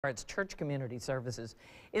Its Church Community Services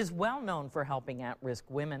is well known for helping at-risk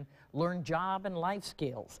women learn job and life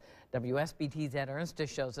skills. WSBT's Ernstes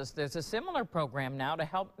shows us there's a similar program now to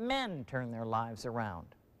help men turn their lives around.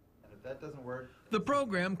 If that doesn't work, the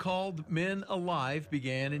program called Men Alive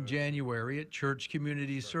began in January at Church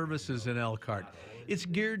Community Services in Elkhart. It's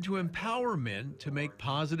geared to empower men to make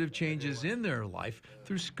positive changes in their life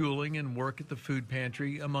through schooling and work at the food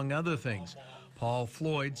pantry, among other things. Paul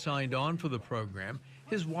Floyd signed on for the program.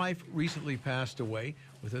 His wife recently passed away.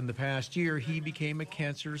 Within the past year, he became a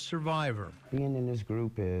cancer survivor. Being in this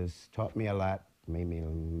group has taught me a lot, made me a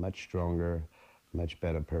much stronger, much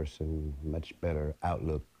better person, much better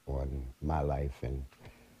outlook on my life, and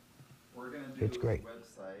it's great.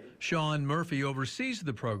 Sean Murphy oversees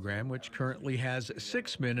the program, which currently has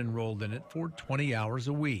 6 men enrolled in it for 20 hours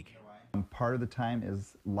a week. Part of the time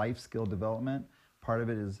is life skill development. Part of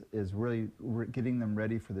it is really getting them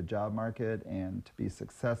ready for the job market and to be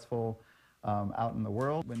successful out in the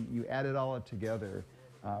world. When you add it all up together,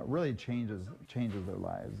 really changes their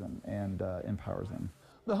lives and empowers them.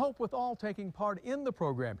 The hope with all taking part in the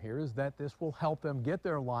program here is that this will help them get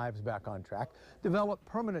their lives back on track, develop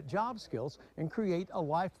permanent job skills, and create a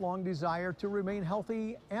lifelong desire to remain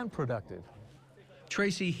healthy and productive.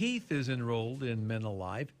 Tracy Heath is enrolled in Men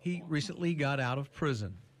Alive. He recently got out of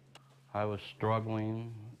prison. I was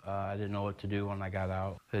struggling. I didn't know what to do when I got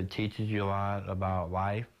out. It teaches you a lot about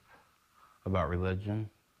life, about religion,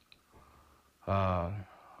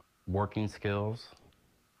 working skills,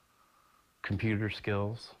 computer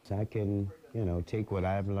skills. I can, take what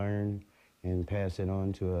I've learned and pass it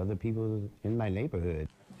on to other people in my neighborhood.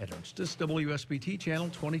 At Ernstes, WSBT Channel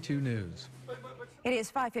 22 News. It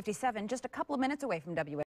is 5:57, just a couple of minutes away from WSBT.